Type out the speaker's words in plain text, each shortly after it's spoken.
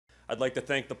I'd like to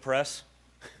thank the press.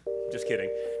 Just kidding.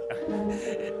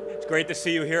 It's great to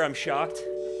see you here. I'm shocked.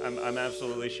 I'm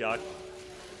absolutely shocked.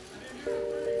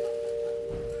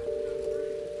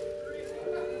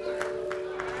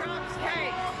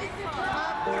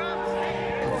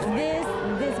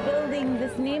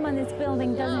 This name on this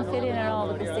building doesn't fit in at all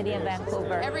with the city of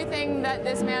Vancouver. Everything that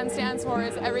this man stands for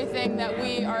is everything that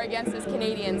we are against as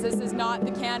Canadians. This is not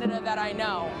the Canada that I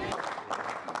know.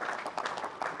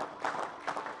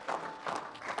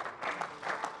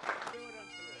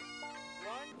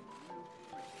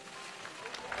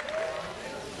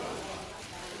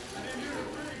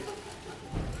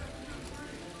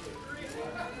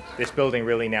 This building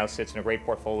really now sits in a great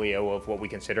portfolio of what we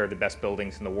consider the best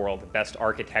buildings in the world, the best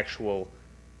architectural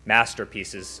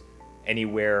masterpieces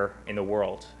anywhere in the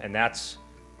world. And that's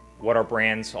what our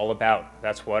brand's all about.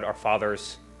 That's what our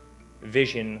father's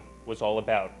vision was all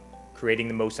about, creating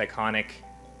the most iconic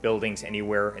buildings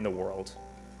anywhere in the world.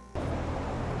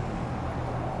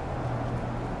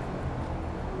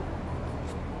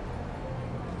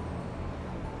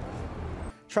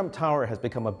 Trump Tower has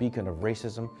become a beacon of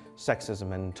racism,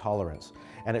 sexism, and intolerance,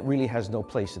 and it really has no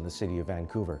place in the city of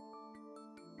Vancouver.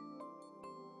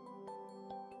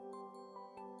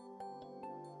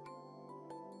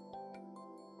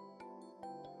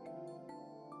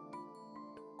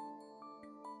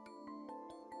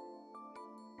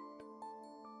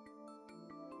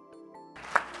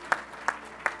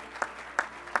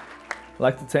 I'd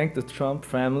like to thank the Trump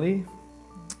family,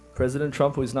 President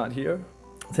Trump, who is not here.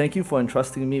 Thank you for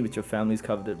entrusting me with your family's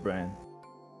coveted brand.